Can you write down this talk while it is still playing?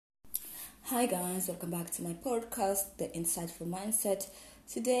Hi guys, welcome back to my podcast, The Insightful Mindset.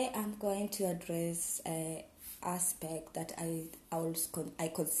 Today I'm going to address an aspect that I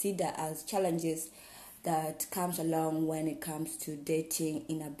consider as challenges that comes along when it comes to dating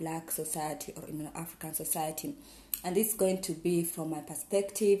in a black society or in an African society. And this is going to be from my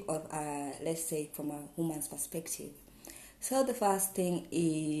perspective, or let's say from a woman's perspective. So the first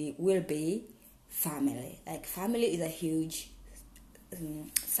thing will be family. Like family is a huge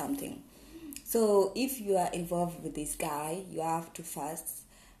something. So if you are involved with this guy, you have to first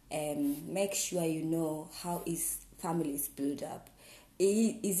make sure you know how his family is built up.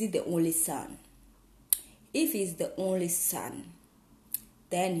 Is he the only son? If he's the only son,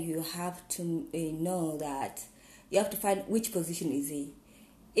 then you have to know that you have to find which position is he.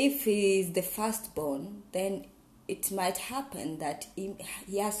 If he is the firstborn, then it might happen that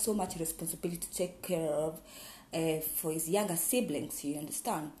he has so much responsibility to take care of for his younger siblings, you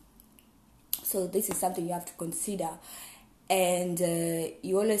understand? So this is something you have to consider, and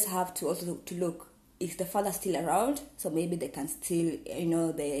you always have to also to look, is the father still around? So maybe they can still,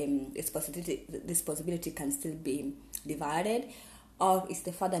 the responsibility can still be divided, or is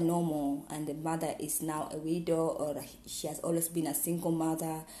the father normal and the mother is now a widow, or she has always been a single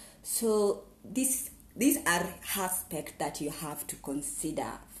mother? So these are aspects that you have to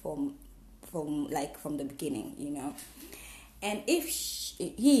consider from the beginning. And if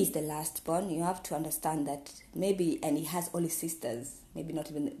he is the last born, you have to understand that and he has all his sisters, maybe not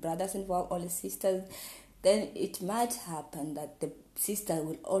even brothers involved, all his sisters, then it might happen that the sister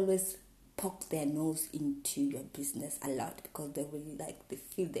will always poke their nose into your business a lot, because they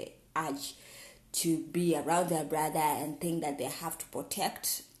feel the urge to be around their brother and think that they have to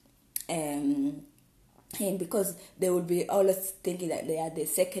protect him, because they will be always thinking that they are the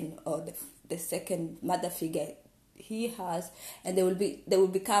second, or the second mother figure he has, and they will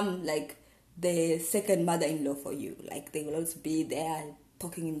become like the second mother-in-law for you. Like they will always be there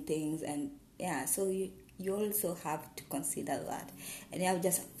talking in things, and so you also have to consider that, and you have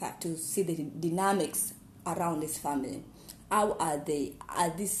just have to see the dynamics around this family. How are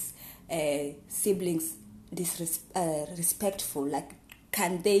these siblings respectful? Like,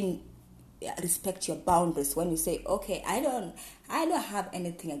 can they respect your boundaries when you say, okay, I don't have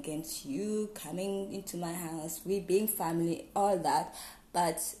anything against you coming into my house, we being family, all that,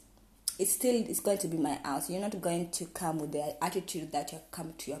 but it's going to be my house. You're not going to come with the attitude that you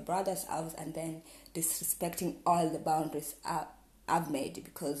come to your brother's house and then disrespecting all the boundaries I've made,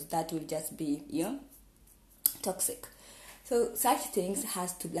 because that will just be toxic. So such things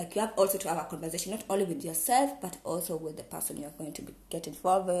has to, like, you have also to have a conversation, not only with yourself but also with the person you're going to get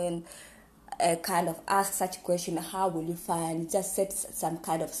involved in. Kind of ask such a question: how will you find? Just set some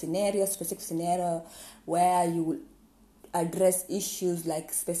kind of specific scenario where you will address issues,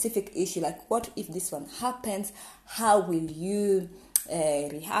 like specific issue, like what if this one happens? How will you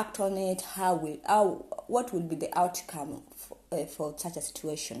react on it? What will be the outcome for such a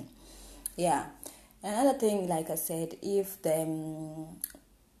situation? Yeah. Another thing, like I said, if the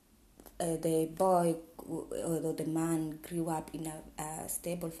boy or the man grew up in a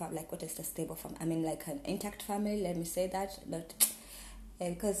stable family, like what is the stable family? I mean, like an intact family, let me say that, but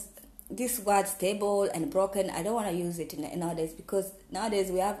because this word stable and broken, I don't want to use it nowadays, because nowadays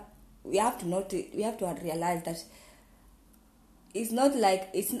we have to realize that it's not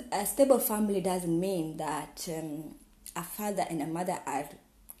like a stable family doesn't mean that a father and a mother are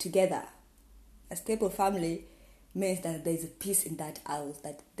together. A stable family means that there's a peace in that house,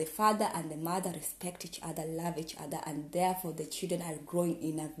 that the father and the mother respect each other, love each other, and therefore the children are growing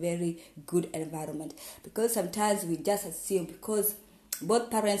in a very good environment. Because sometimes we just assume, because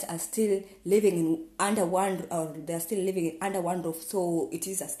both parents are still living under one roof, so it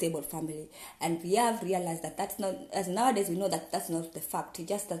is a stable family. And we have realized that that's not, as nowadays we know that that's not the fact. It's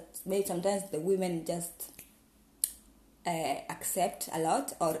just that maybe sometimes the women just accept a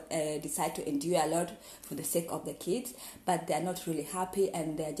lot, or decide to endure a lot for the sake of the kids, but they're not really happy,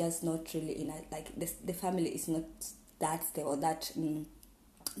 and they're just not really the family is not that stable, that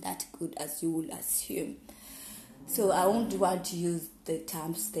good as you would assume. So I won't want to use the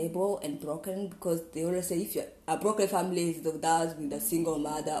term stable and broken, because they always say if you're a broken family is those with a single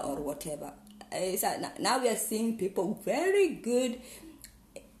mother or whatever. Now we are seeing people very good,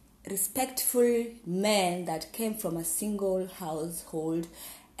 respectful men that came from a single household,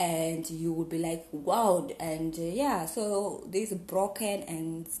 and you would be like, wow. And so this broken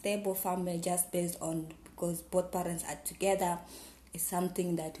and stable family, just based on because both parents are together, is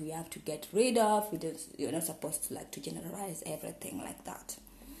something that we have to get rid of. You're not supposed to to generalize everything like that.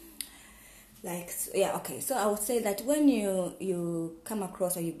 So I would say that when you come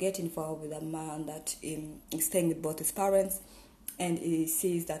across or you get involved with a man that is staying with both his parents, and he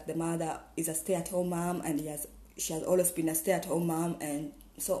sees that the mother is a stay-at-home mom, and she has always been a stay-at-home mom, and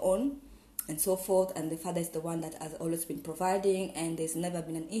so on and so forth, and the father is the one that has always been providing, and there's never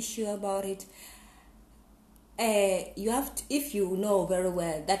been an issue about it. You have to, if you know very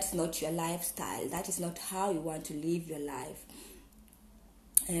well that's not your lifestyle, that is not how you want to live your life,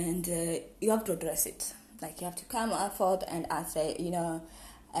 and you have to address it. Like, you have to come forth and say,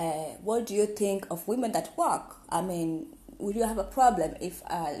 what do you think of women that work? I mean, would you have a problem if,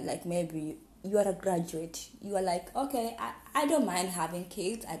 like, maybe you are a graduate, you are like, okay, I don't mind having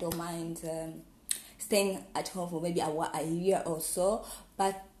kids, I don't mind staying at home for maybe a year or so,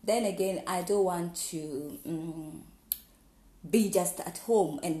 but then again, I don't want to be just at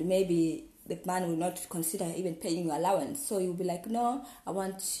home, and maybe the man will not consider even paying you allowance. So you'll be like, no, I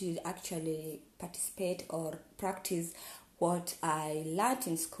want to actually participate or practice what I learned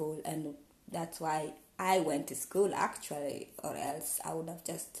in school, and that's why I went to school actually, or else I would have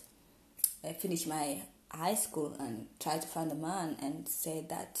just finished my high school and tried to find a man and say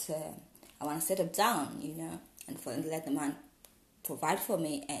that I want to settle down, and let the man provide for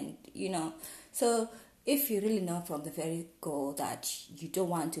me, and so if you really know from the very go that you don't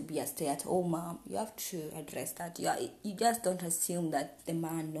want to be a stay-at-home mom, you have to address that. You just don't assume that the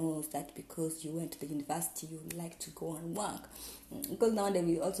man knows that because you went to the university you like to go and work, because nowadays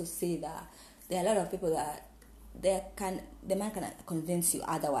we also see that there are a lot of people that the man can convince you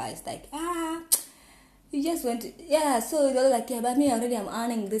otherwise, like, you just went to, so they're like, but me already I'm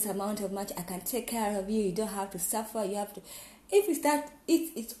earning this amount of money, I can take care of you, you don't have to suffer, you have to, if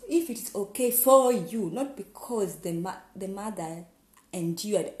it is okay for you, not because the mother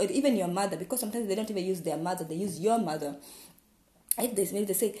endured, or even your mother, because sometimes they don't even use their mother, they use your mother. If maybe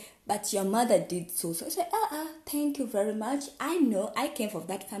they say, but your mother did so, I say, thank you very much, I know I came from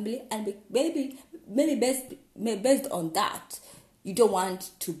that family, and maybe based on that, you don't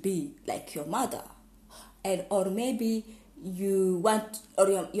want to be like your mother, or maybe you want,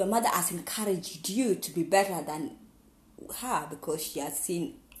 or your mother has encouraged you to be better than her because she has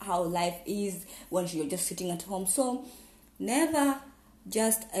seen how life is when you're just sitting at home. So never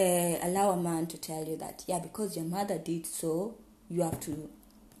just allow a man to tell you that, because your mother did so, you have to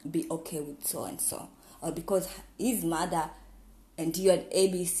be okay with so and so, or because his mother endured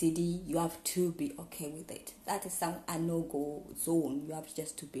ABCD, you have to be okay with it. That is a no-go zone. You have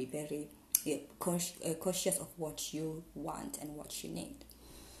just to be very cautious of what you want and what you need.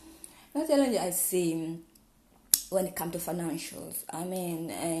 Another challenge I see when it comes to financials, I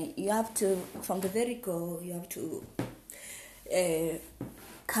mean, you have to, from the very go, you have to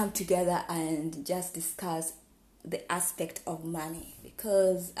come together and just discuss the aspect of money,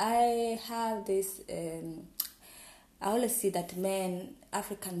 because I have this, I always see that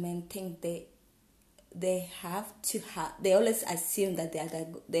African men think they always assume that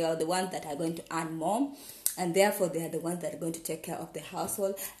they are the ones that are going to earn more, and therefore they are the ones that are going to take care of the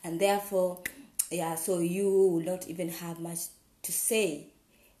household, and therefore so you will not even have much to say,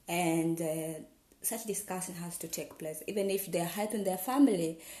 and such discussion has to take place. Even if they're helping their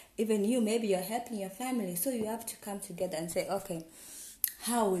family, even maybe you're helping your family, so you have to come together and say, okay,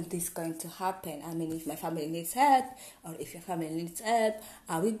 how is this going to happen? I mean, if my family needs help, or if your family needs help,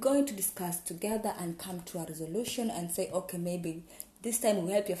 are we going to discuss together and come to a resolution and say, okay, maybe this time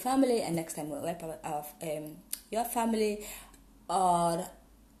we'll help your family and next time we'll help your family, or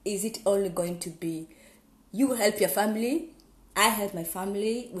is it only going to be you help your family, I help my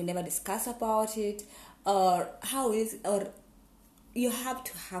family, we never discuss about it, or how is, or you have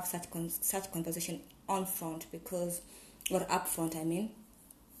to have such conversation on front, up front, I mean,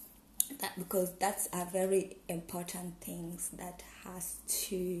 because that's a very important thing that has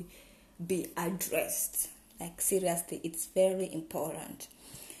to be addressed. Like, seriously, it's very important.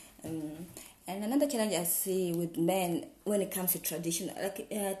 And another challenge I see with men when it comes to tradition, I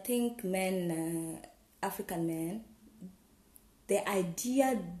think African men, the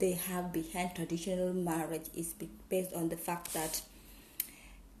idea they have behind traditional marriage is based on the fact that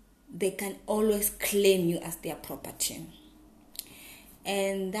they can always claim you as their property.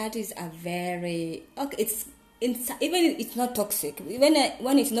 And that is a very, even it's not toxic, even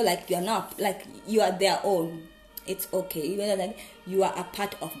when it's not like you're not, like you are their own, it's okay. Even like you are a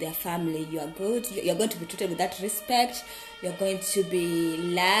part of their family, you are good, you're going to be treated with that respect, you're going to be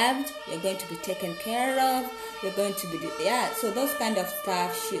loved, you're going to be taken care of, you're going to be, so those kind of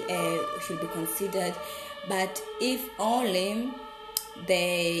stuff should be considered. But if only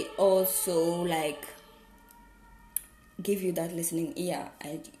they also give you that listening ear,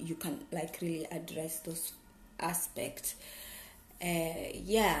 and you can like really address those aspects.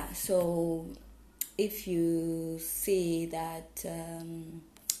 So if you see that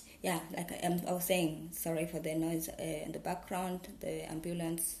like I was saying, sorry for the noise in the background, the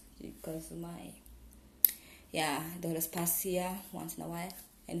ambulance, because they always pass here once in a while,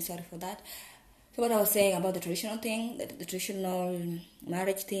 and sorry for that. So what I was saying about the traditional thing, the traditional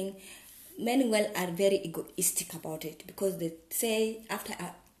marriage thing, men are very egoistic about it, because they say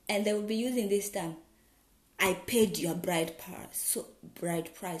and they will be using this term, I paid your bride price, so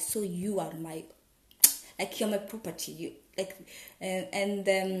you are my, like, you're my property. You like, and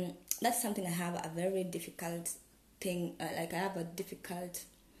that's something I have a very difficult thing. Like, I have a difficult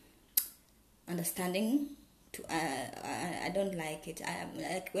understanding to. I don't like it. I am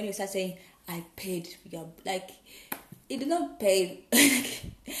like, when you start saying I paid your, like, it did not pay.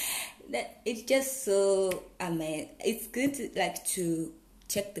 That it's just so. It's good to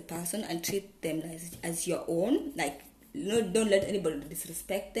check the person and treat them as your own. Like, don't let anybody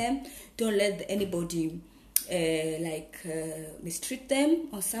disrespect them. Don't let anybody mistreat them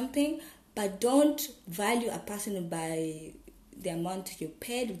or something. But don't value a person by the amount you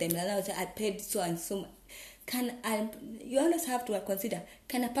paid them. I paid so and so. You always have to consider,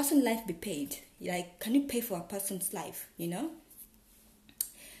 can a person's life be paid? Like, can you pay for a person's life?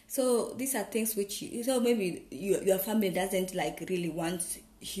 So these are things which maybe your family doesn't really want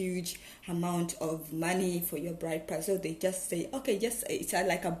huge amount of money for your bride price, so they just say, okay, just it's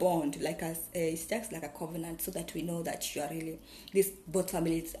like a bond, it's just like a covenant, so that we know that you are really, these both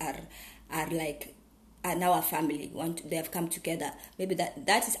families are now a family. They have come together. Maybe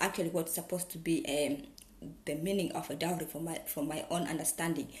that is actually what's supposed to be the meaning of a dowry from my own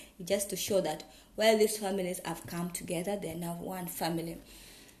understanding. It's just to show that these families have come together, they're now one family.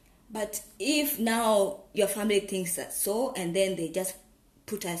 But if now your family thinks that so, and then they just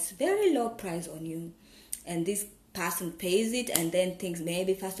put a very low price on you, and this person pays it, and then thinks,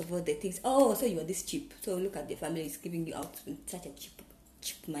 maybe first of all they think, oh, so you are this cheap, so look at the family is giving you out in such a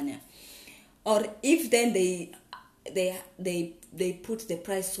cheap manner. Or if then they put the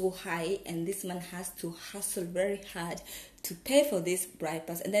price so high, and this man has to hustle very hard to pay for this bride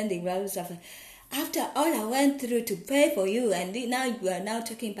price, and then they realize, after all I went through to pay for you, and now you are now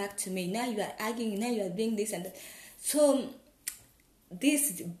talking back to me, now you are arguing, now you are doing this and that. So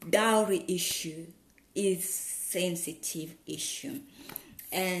this dowry issue is sensitive issue,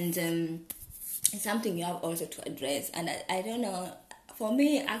 and it's something you have also to address. And I don't know, for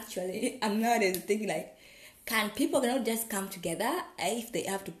me actually, I'm not thinking like, can people not just come together if they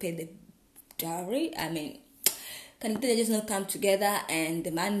have to pay the dowry? I mean, can they just not come together, and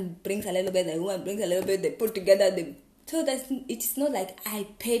the man brings a little bit, the woman brings a little bit, they put together, so that it's not like I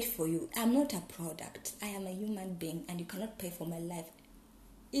paid for you. I'm not a product. I am a human being, and you cannot pay for my life.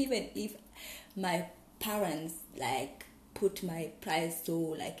 Even if my parents put my price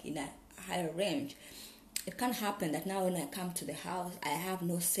so in a higher range, it can't happen that now when I come to the house I have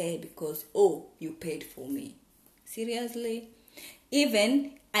no say because, oh, you paid for me. Seriously?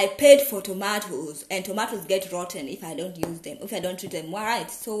 Even I paid for tomatoes, and tomatoes get rotten if I don't use them, if I don't treat them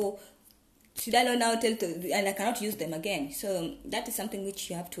right. So should I not now and I cannot use them again? So that is something which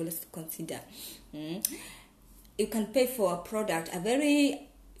you have to always consider. You can pay for a product, a very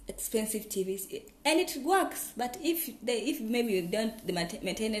expensive TV, and it works. But if maybe you don't, the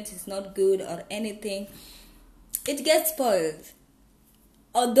maintenance is not good or anything, it gets spoiled.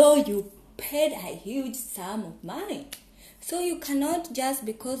 Although you paid a huge sum of money. So you cannot, just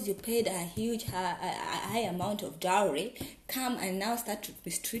because you paid a huge high amount of dowry, come and now start to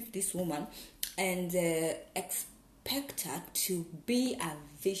mistreat this woman and expect her to be a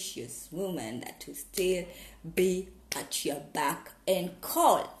vicious woman that will still be at your back and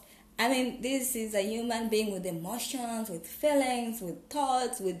call. I mean, this is a human being with emotions, with feelings, with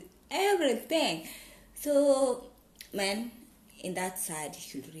thoughts, with everything. So, man, in that side,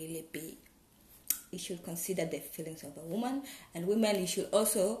 you should consider the feelings of a woman. And women, you should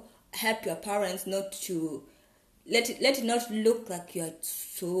also help your parents not to let it not look like you're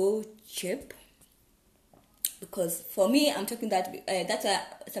so cheap. Because for me, I'm talking that's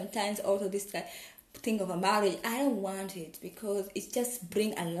sometimes also this thing of a marriage. I don't want it, because it just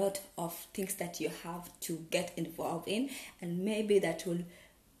brings a lot of things that you have to get involved in, and maybe that will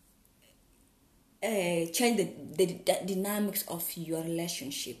change the dynamics of your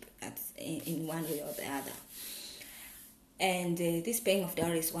relationship in one way or the other. And this paying of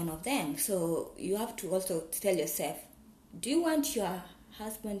dowry is one of them. So you have to also tell yourself, do you want your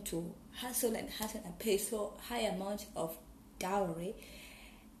husband to hustle and pay so high amount of dowry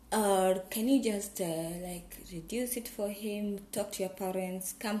Or can you just like reduce it for him, talk to your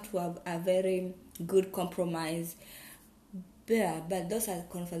parents, come to a very good compromise? Yeah, but those are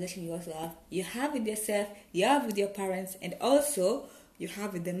conversations you also have. You have with yourself, you have with your parents, and also you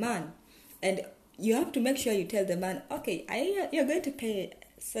have with the man. And you have to make sure you tell the man, okay, you're going to pay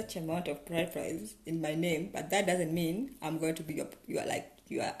such amount of bride price in my name, but that doesn't mean I'm going to be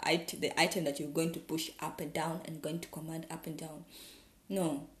the item that you're going to push up and down and going to command up and down.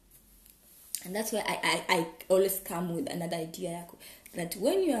 No. And that's why I always come with another idea that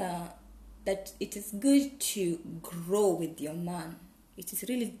when you are that it is good to grow with your man. It is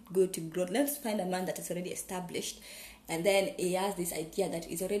really good to grow. Let's find a man that is already established, and then he has this idea that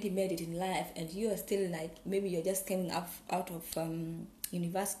he's already made it in life, and you are still like, maybe you're just coming up out of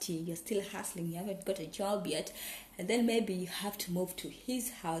university, you're still hustling, you haven't got a job yet, and then maybe you have to move to his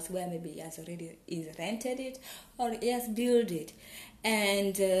house where maybe he's rented it or he has built it,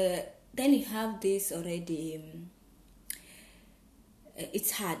 and then you have this already.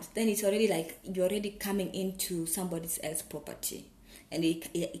 It's hard. Then it's already like you're already coming into somebody else's property, and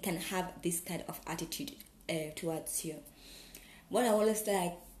it can have this kind of attitude towards you. What I always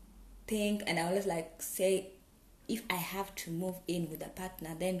like think, and I always like say, if I have to move in with a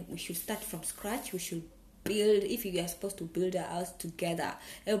partner, then we should start from scratch. We should build. If you are supposed to build a house together,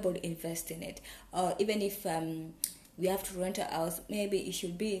 everybody invest in it. Or even if we have to rent a house, maybe it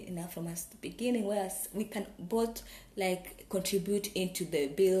should be enough from us the beginning, where we can both like contribute into the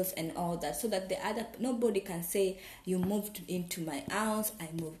bills and all that, so that nobody can say you moved into my house, I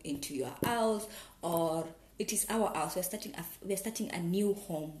moved into your house, or it is our house. We're starting a new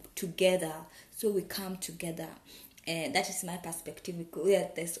home together, so we come together. And that is my perspective. Where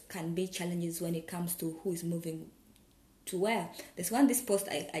there can be challenges when it comes to who is moving to where. This post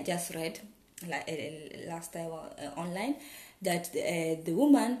I just read last time online, that the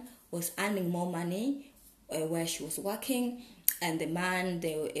woman was earning more money where she was working, and the man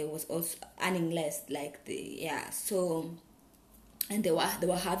was also earning less, and they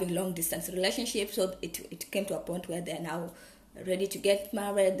were having long distance relationships. So it came to a point where they're now ready to get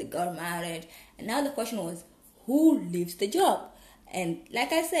married. They got married, and now the question was, who leaves the job? And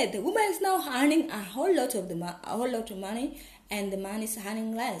like I said, the woman is now earning a whole lot of money, and the man is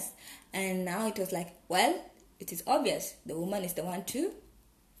earning less. And now it was like, well, it is obvious the woman is the one to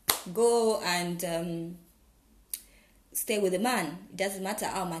go and stay with the man. It doesn't matter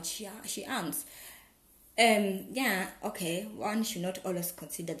how much she earns. One should not always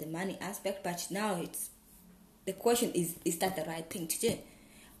consider the money aspect, but now the question is that the right thing to do?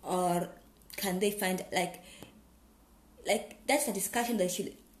 Or can they find like that's a discussion that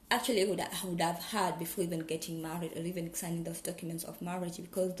should actually would have had before even getting married or even signing those documents of marriage,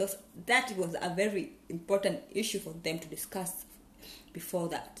 because that was a very important issue for them to discuss before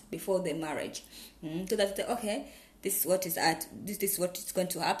the marriage. So that's okay, this is what is going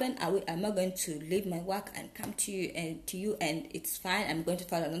to happen. Am I going to leave my work and come to you and it's fine, I'm going to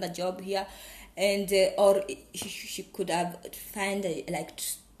find another job here, and or she could have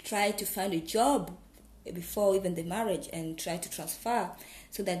try to find a job before even the marriage and try to transfer,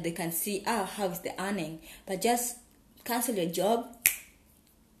 so that they can see how is the earning. But just cancel your job,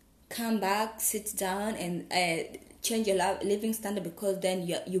 come back, sit down, and change your living standard, because then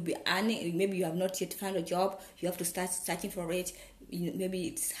you'll be earning. Maybe you have not yet found a job, you have to start searching for it. Maybe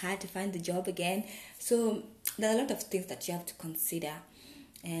it's hard to find the job again. So there are a lot of things that you have to consider,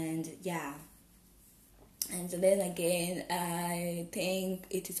 and then again, I think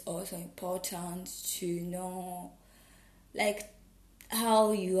it is also important to know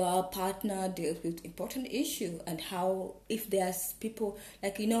how your partner deals with important issue, and how, if there's people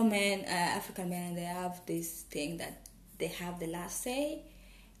men, African men, they have this thing that they have the last say,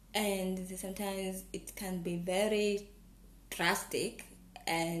 and sometimes it can be very drastic.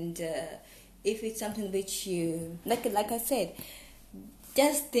 And if it's something which you like I said,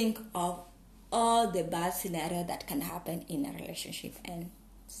 just think of all the bad scenario that can happen in a relationship and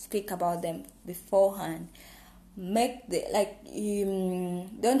speak about them beforehand. Don't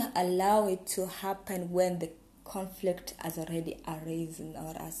allow it to happen when the conflict has already arisen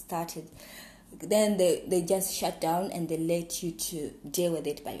or has started. Then they just shut down and they let you to deal with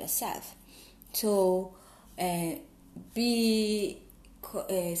it by yourself. So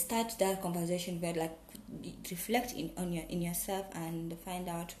start that conversation where reflect in yourself and find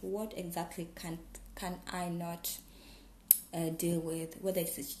out what exactly can I not deal with, whether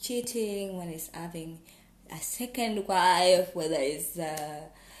it's cheating, when it's having a second wife, whether it's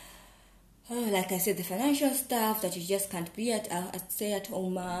like I said, the financial stuff that you just can't be at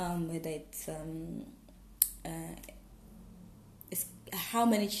stay-at-home mom, whether it's how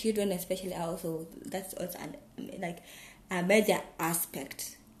many children, especially also, that's also like a major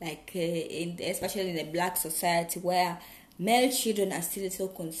aspect, like especially in the black society where male children are still so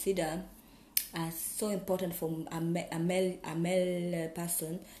considered as so important for a male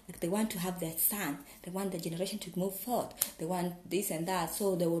person. Like they want to have their son, they want the generation to move forward, they want this and that,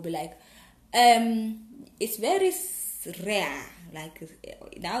 so they will be like, it's very rare. Like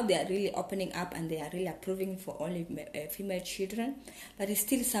now they are really opening up and they are really approving for only female children, but it's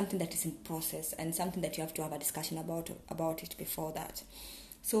still something that is in process and something that you have to have a discussion about it before that.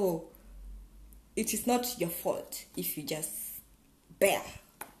 So it is not your fault if you just bear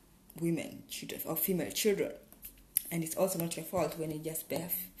women children or female children, and it's also not your fault when you just bear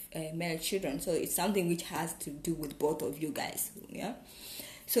male children. So it's something which has to do with both of you guys. Yeah.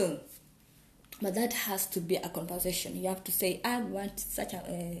 So but that has to be a conversation. You have to say, I want such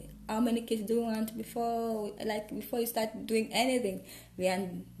a how many kids do you want before you start doing anything? We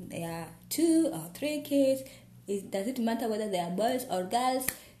want 2 or 3 kids. Does it matter whether they are boys or girls?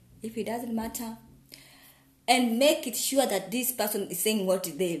 If it doesn't matter, and make it sure that this person is saying what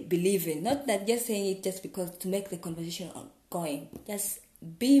they believe in, not that just saying it just because to make the conversation going. Just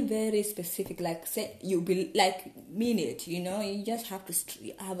be very specific, like say you be like mean it. You just have to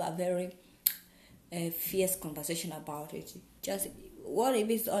have a very fierce conversation about it. Just what if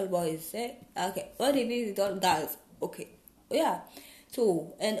it's all boys? Okay. What if it's all girls? Okay. Yeah.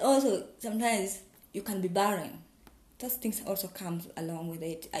 So and also sometimes you can be barren. Those things also comes along with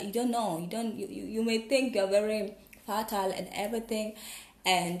it. You don't know. You may think you're very fertile and everything,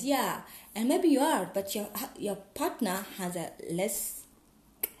 and yeah, and maybe you are, but your partner has a less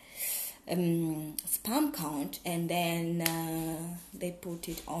sperm count, and then they put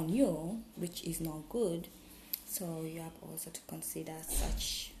it on you, which is not good. So you have also to consider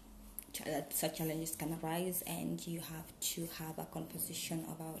such challenges can arise, and you have to have a conversation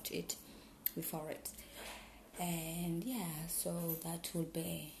about it before it. And yeah, so that will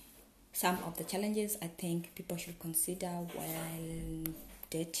be some of the challenges I think people should consider while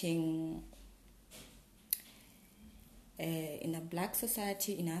dating in a black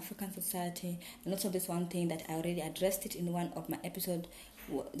society, in African society. And also this one thing that I already addressed it in one of my episodes,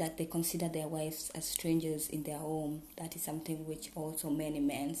 that they consider their wives as strangers in their home. That is something which also many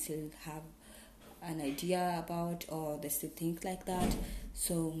men still have an idea about, or they still think like that.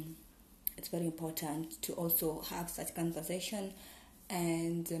 So it's very important to also have such conversation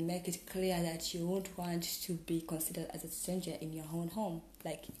and make it clear that you won't want to be considered as a stranger in your own home.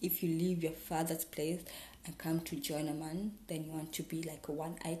 Like if you leave your father's place and come to join a man, then you want to be like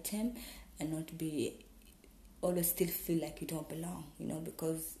one item and not be always still feel like you don't belong,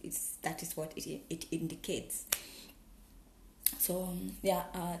 because that is what it indicates. So yeah,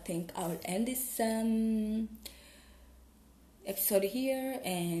 I think I'll end this episode here,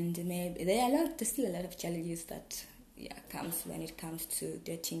 and maybe there's still a lot of challenges that comes when it comes to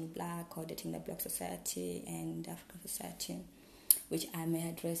dating black or dating the black society and African society, which I may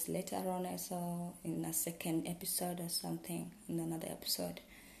address later on also in a second episode or something, in another episode.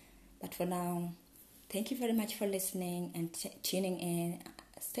 But for now, thank you very much for listening and tuning in.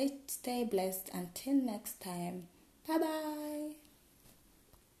 Stay blessed until next time. Bye bye.